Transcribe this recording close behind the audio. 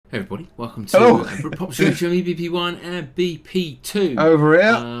Hey everybody, welcome to Pop Show Pt1 and BP2. Over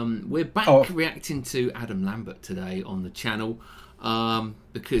here. We're back reacting to Adam Lambert today on the channel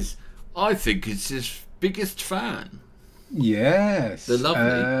because I think it's his biggest fan. Yes. The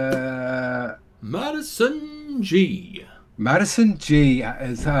lovely Madison G. Madison G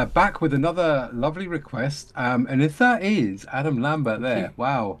is back with another lovely request. And if that is Adam Lambert there,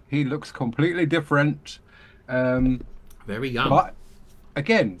 wow, he looks completely different. Very young. But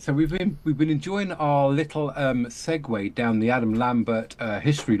again, so we've been enjoying our little segue down the Adam Lambert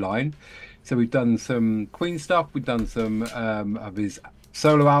history line. So we've done some Queen stuff, we've done some of his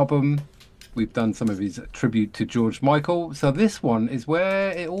solo album, we've done some of his tribute to George Michael. So this one is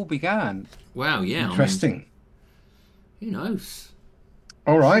where it all began. Wow, yeah. Interesting. I mean, who knows?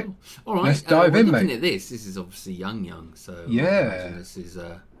 All right. All right. Let's dive in, mate. Looking at this is obviously young. So yeah, this is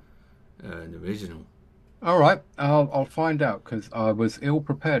an original. All right, I'll find out because I was ill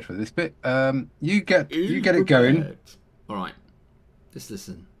prepared for this bit. You get it going. All right, just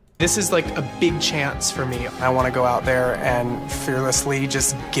listen. This is like a big chance for me. I want to go out there and fearlessly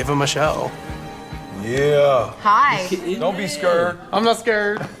just give them a show. Yeah. Hi. Don't be scared. I'm not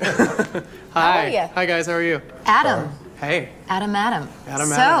scared. Hi. How are you? Hi guys, how are you? Adam. Hey. Adam. Adam.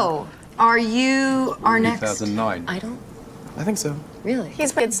 So, are you our next 2009 idol? I think so. Really?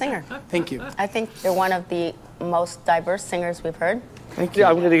 He's a good singer. Thank you. I think you're one of the most diverse singers we've heard. Thank you. Yeah,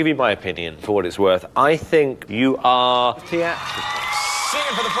 I'm going to give you my opinion for what it's worth. I think you are theatrical.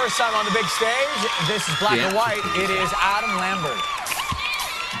 Singing for the first time on the big stage. This is Black and White. It is Adam Lambert.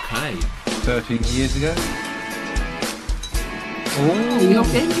 Okay. 13 years ago. Oh, young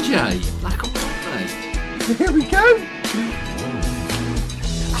NJ. Black and White. Here we go.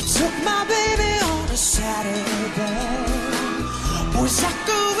 I took my baby on a Saturday. Was I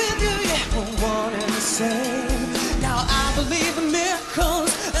go with you? Yeah, we're one and the same. Now I believe in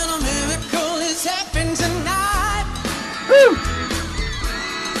miracles, and a miracle is happening tonight. Woo!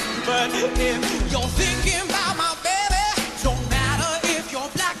 But if you're thinking about my baby, don't matter if you're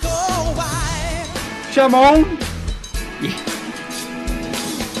black or white. Come on.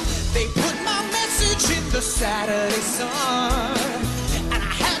 They put my message in the Saturday Sun, and I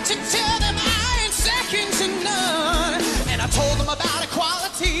had to tell them I ain't second to none. And I told them about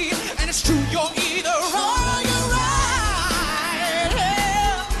equality, and it's true, you're either wrong or you're right.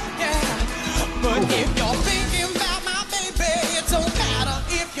 Yeah. But if you're thinking about my baby, it don't matter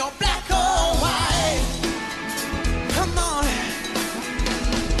if you're black or white. Come on.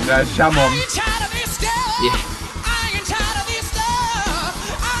 That's come on. I ain't tired of this stuff. Yeah. I ain't tired of this stuff.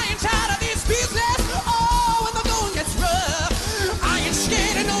 I ain't tired of this business. Oh, when the going gets rough. I ain't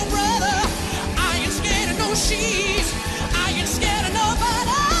scared of no brother. I ain't scared of no sheets. I ain't scared of nobody.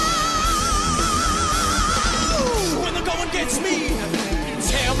 When the going gets me,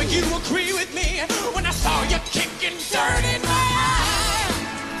 tell me you agree with me. When I saw you kicking dirt in my eye.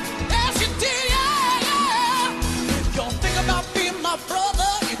 Yes, you did, yeah. If you think about being my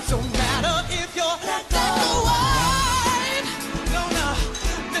brother, it don't matter if you're black or white. No,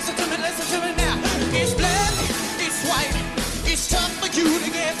 listen to me now. It's black, it's white. It's tough for you to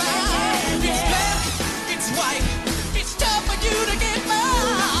get by. It's black, it's white. It's tough for you to get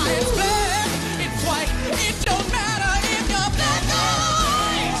by. It's black, it's white. It don't matter if you're black or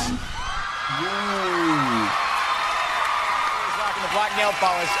white. He's rocking the black nail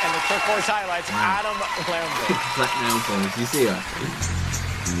polish and the turquoise highlights. Adam Lambert. Black nail polish. You see that?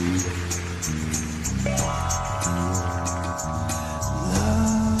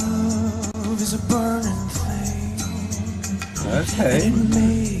 Love is a burning thing. Okay. It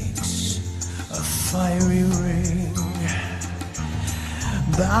makes a fiery ring,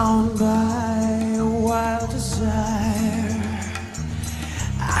 bound by a wild desire.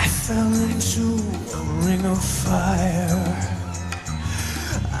 I fell into a ring of fire.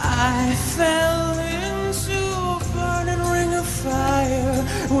 I fell into a burning ring of fire.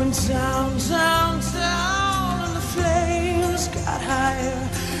 Went down, down, down, and the flames got higher.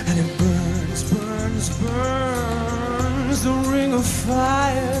 And it burns, burns, burns. The ring of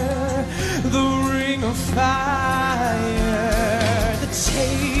fire, the ring of fire. The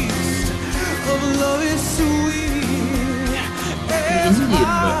taste of love is sweet. As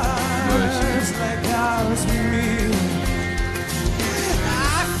ours, like ours me. I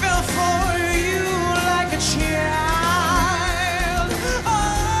fell for you like a child. Oh,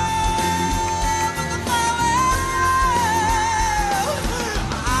 but the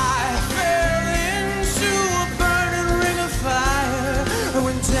I fell into a burning ring of fire. I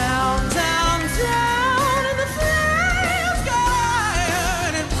went down, down, down, and the flames got higher.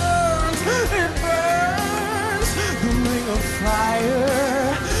 And it burns, the ring of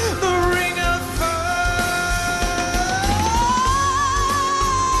fire.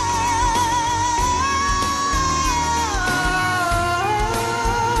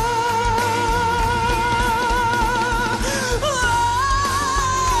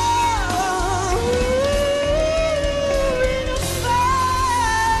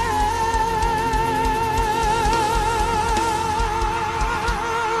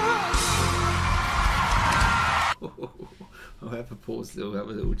 We'll have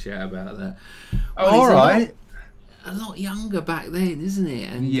a little chat about that. All right. A lot younger back then, isn't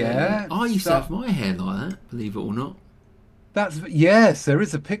it? And yeah. I used to have my hair like that, believe it or not. That's yes. There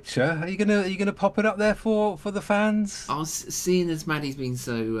is a picture. Are you gonna pop it up there for the fans? I was seeing as Maddie's been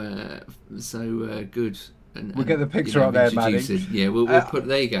so good. We'll get the picture up there, Maddie. Yeah, we'll put.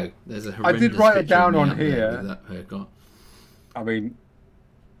 There you go. There's a horrendous I did write it picture down of me on up there here. with that haircut. I mean,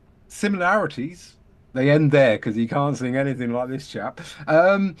 similarities. They end there because you can't sing anything like this chap.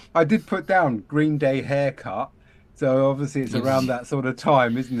 I did put down Green Day haircut, so obviously it's around that sort of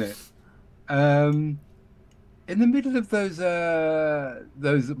time, isn't it? In the middle of those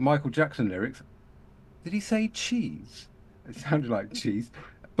Michael Jackson lyrics, did he say cheese? It sounded like cheese.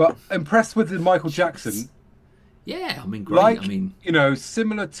 But impressed with the Michael Jackson. Yeah, I mean, great. Like, I mean,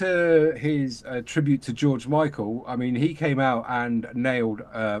 similar to his tribute to George Michael. I mean, he came out and nailed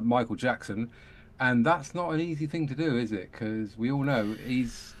Michael Jackson, and that's not an easy thing to do, is it? Because we all know he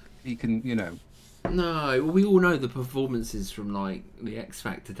can. No, we all know the performances from like the X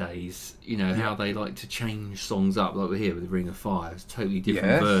Factor days. How they like to change songs up, like we're here with the Ring of Fire. It's a totally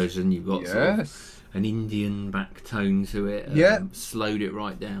different version. You've got sort of an Indian back tone to it. Slowed it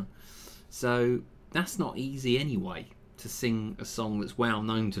right down. So that's not easy anyway, to sing a song that's well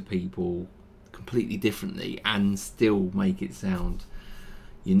known to people completely differently and still make it sound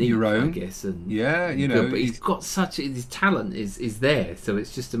unique, your own, I guess. And but he's got his talent is there, so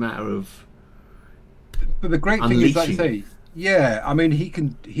it's just a matter of. But the great thing is, like you say, I mean, he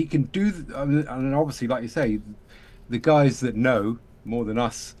can do, and obviously, like you say, the guys that know more than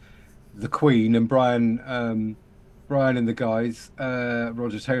us, the Queen and Brian and the guys,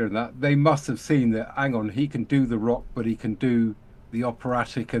 Roger Taylor and that, they must have seen that. Hang on, he can do the rock, but he can do the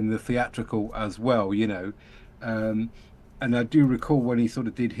operatic and the theatrical as well, And I do recall when he sort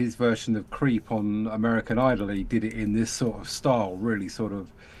of did his version of Creep on American Idol, he did it in this sort of style, really sort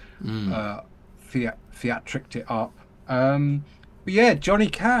of. Theatriced it up. But yeah, Johnny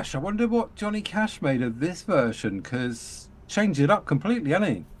Cash. I wonder what Johnny Cash made of this version, because changed it up completely,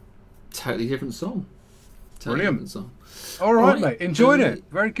 hasn't he? Totally different song. Brilliant song. All right, mate. Enjoyed it.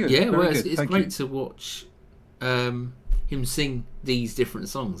 Very good. Yeah, very it's good. great to watch him sing these different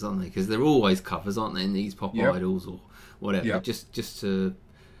songs, aren't they? Because they're always covers, aren't they, in these pop idols or whatever. Yep. Just to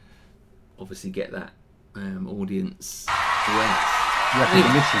obviously get that audience awareness.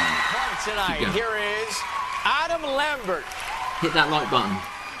 Recognition. Tonight, here is Adam Lambert. Hit that like button,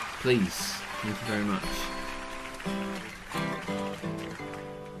 please. Thank you very much.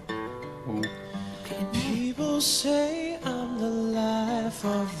 People say I'm the life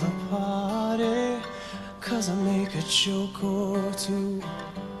of the party, 'cause I make a joke or two.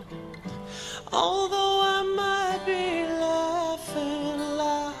 Although I might be laughing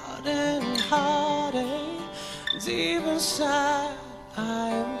loud and hearty, deep inside I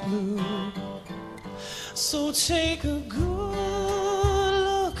am blue. So take a good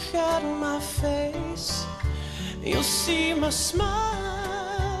look at my face. You'll see my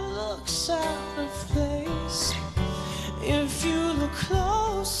smile looks out of place. If you look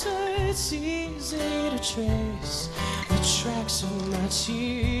closer, it's easy to trace the tracks of my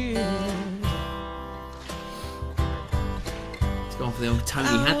tears. It's gone for the old Tony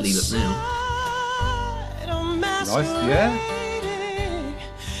Hadley look now. Nice, yeah.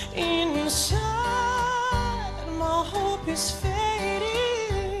 Inside, my hope is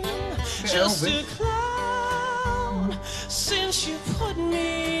fading. Just a clown since you put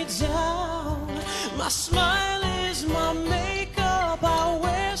me down. My smile is my makeup I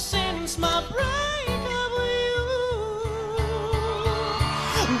wear since my breakup with you.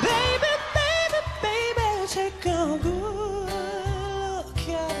 Baby, baby, baby, take a good look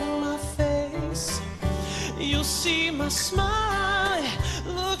at my face. You'll see my smile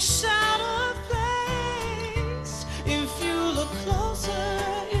looks out of place. If you look closer,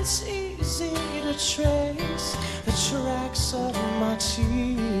 it's easy to trace the tracks of my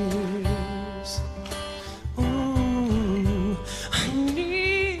tears. Ooh, I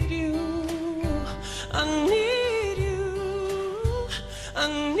need you, I need you, I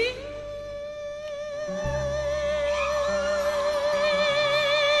need you.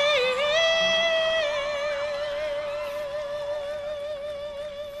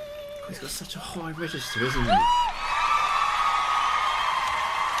 He's got such a high register, isn't he?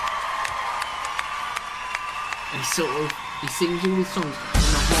 And he sings all his songs on a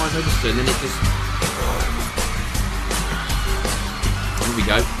high register, and then it just. Here we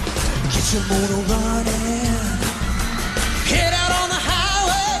go. Get your motor running. Head out on the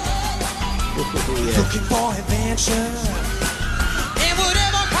highway. Looking for adventure. And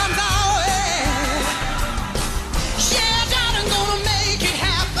whatever comes our way. Yeah, darling, gonna make it.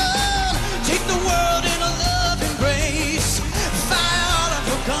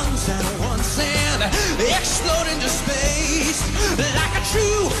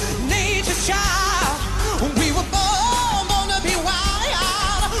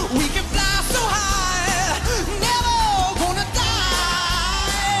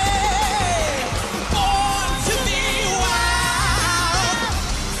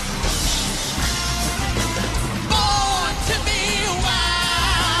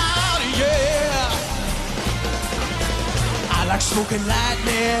 smoking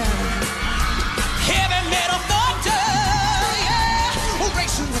lightning, heavy metal thunder, yeah,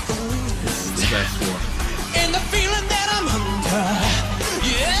 racing with the wind. This is the best one. And the feeling that I'm under,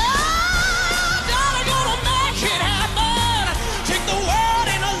 yeah, darling, gonna make it happen. Take the world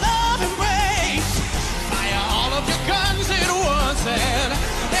in a love embrace. Fire all of your guns at once and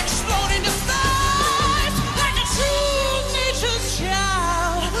explode into stars like a true nature's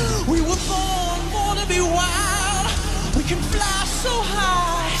child. We were born to be wild. We can fly so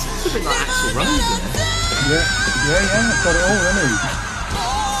high. It's a bit like Axl Rose there. Yeah, got it all, hasn't he?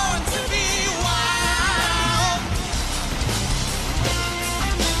 Born to be wild.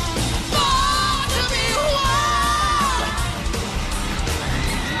 Born to be wild.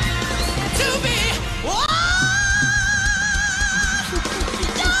 To be wild.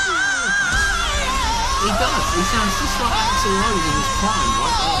 He does. He sounds just like Axl Rose in his prime,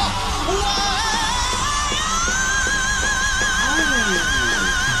 right there. Wow.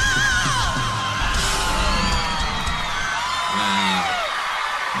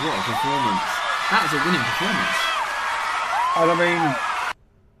 What a performance. That was a winning performance. And I mean,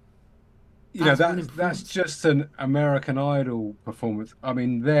 you know, That's a winning that's performance. just an American Idol performance. I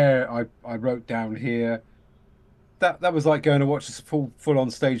mean, there I wrote down here that was like going to watch a full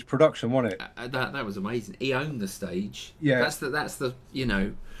on stage production, wasn't it? That was amazing. He owned the stage. Yeah. That's the you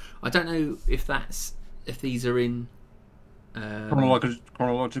know, I don't know if these are in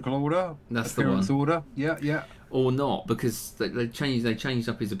Chronological order. That's the Appearance one. order. Yeah. or not, because they changed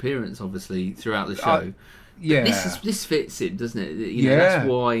up his appearance obviously throughout the show. Yeah. This fits it, doesn't it? You know, that's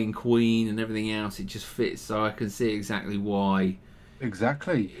why in Queen and everything else it just fits. So I can see exactly why.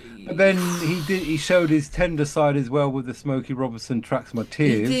 Exactly. And then he showed his tender side as well with the Smokey Robinson Tracks My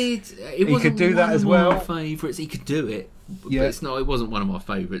Tears. He did. He could do that as well. One of my favourites. He could do it, but it's not. It wasn't one of my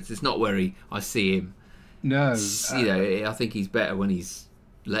favourites. It's not where I see him. No. You know, I think he's better when he's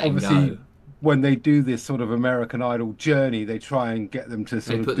letting obviously, go. When they do this sort of American Idol journey, they try and get them to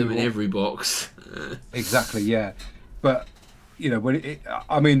sort of put them in every box. Exactly, yeah. But you know,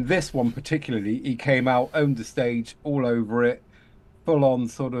 I mean, this one particularly, he came out, owned the stage, all over it, full on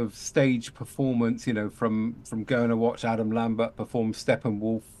sort of stage performance. You know, from going to watch Adam Lambert perform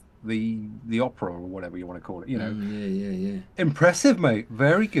Steppenwolf, the opera or whatever you want to call it. You know, yeah. Impressive, mate.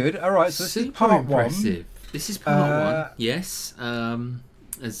 Very good. All right, so this is part impressive. one. This is part one. Yes.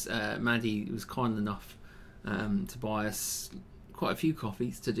 As Maddie was kind enough to buy us quite a few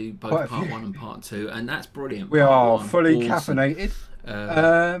coffees to do both part one and part two, and that's brilliant. We Part are one, fully awesome.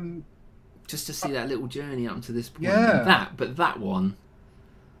 caffeinated. Just to see that little journey up to this point. Yeah. But that one,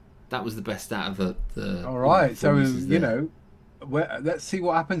 that was the best out of the All right, so performances you there. know, let's see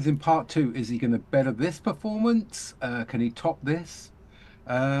what happens in part two. Is he going to better this performance? Can he top this?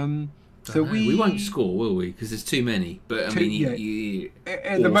 So we won't score, will we? Because there's too many. But I mean,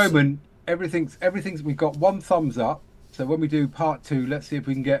 at the moment, everything's we've got one thumbs up. So when we do part two, let's see if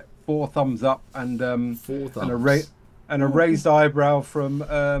we can get 4 thumbs up and 4 thumbs and a raised eyebrow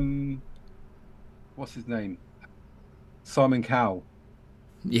from what's his name, Simon Cowell.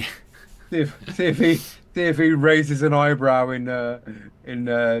 Yeah. See if he raises an eyebrow in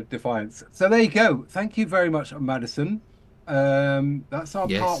defiance. So there you go. Thank you very much, Madison. That's our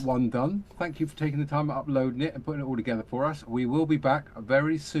part one done. Thank you for taking the time uploading it and putting it all together for us. We will be back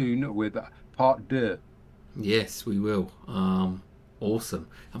very soon with part 2. Yes, we will. Awesome.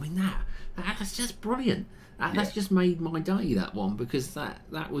 I mean, that's just brilliant. That's just made my day, that one, because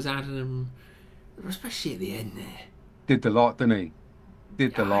that was Adam, especially at the end there. Did the lot, didn't he?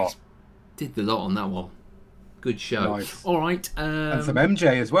 Did the lot on that one. Good show. Nice. All right. And some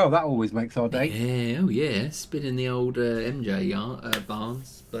MJ as well. That always makes our day. Yeah, oh yeah. Spinning the old MJ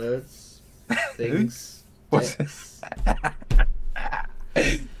barns, birds, things. What's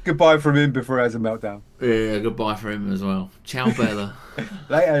Goodbye from him before he has a meltdown. Yeah, goodbye for him as well. Ciao, Bella.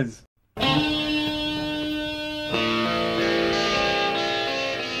 Laters.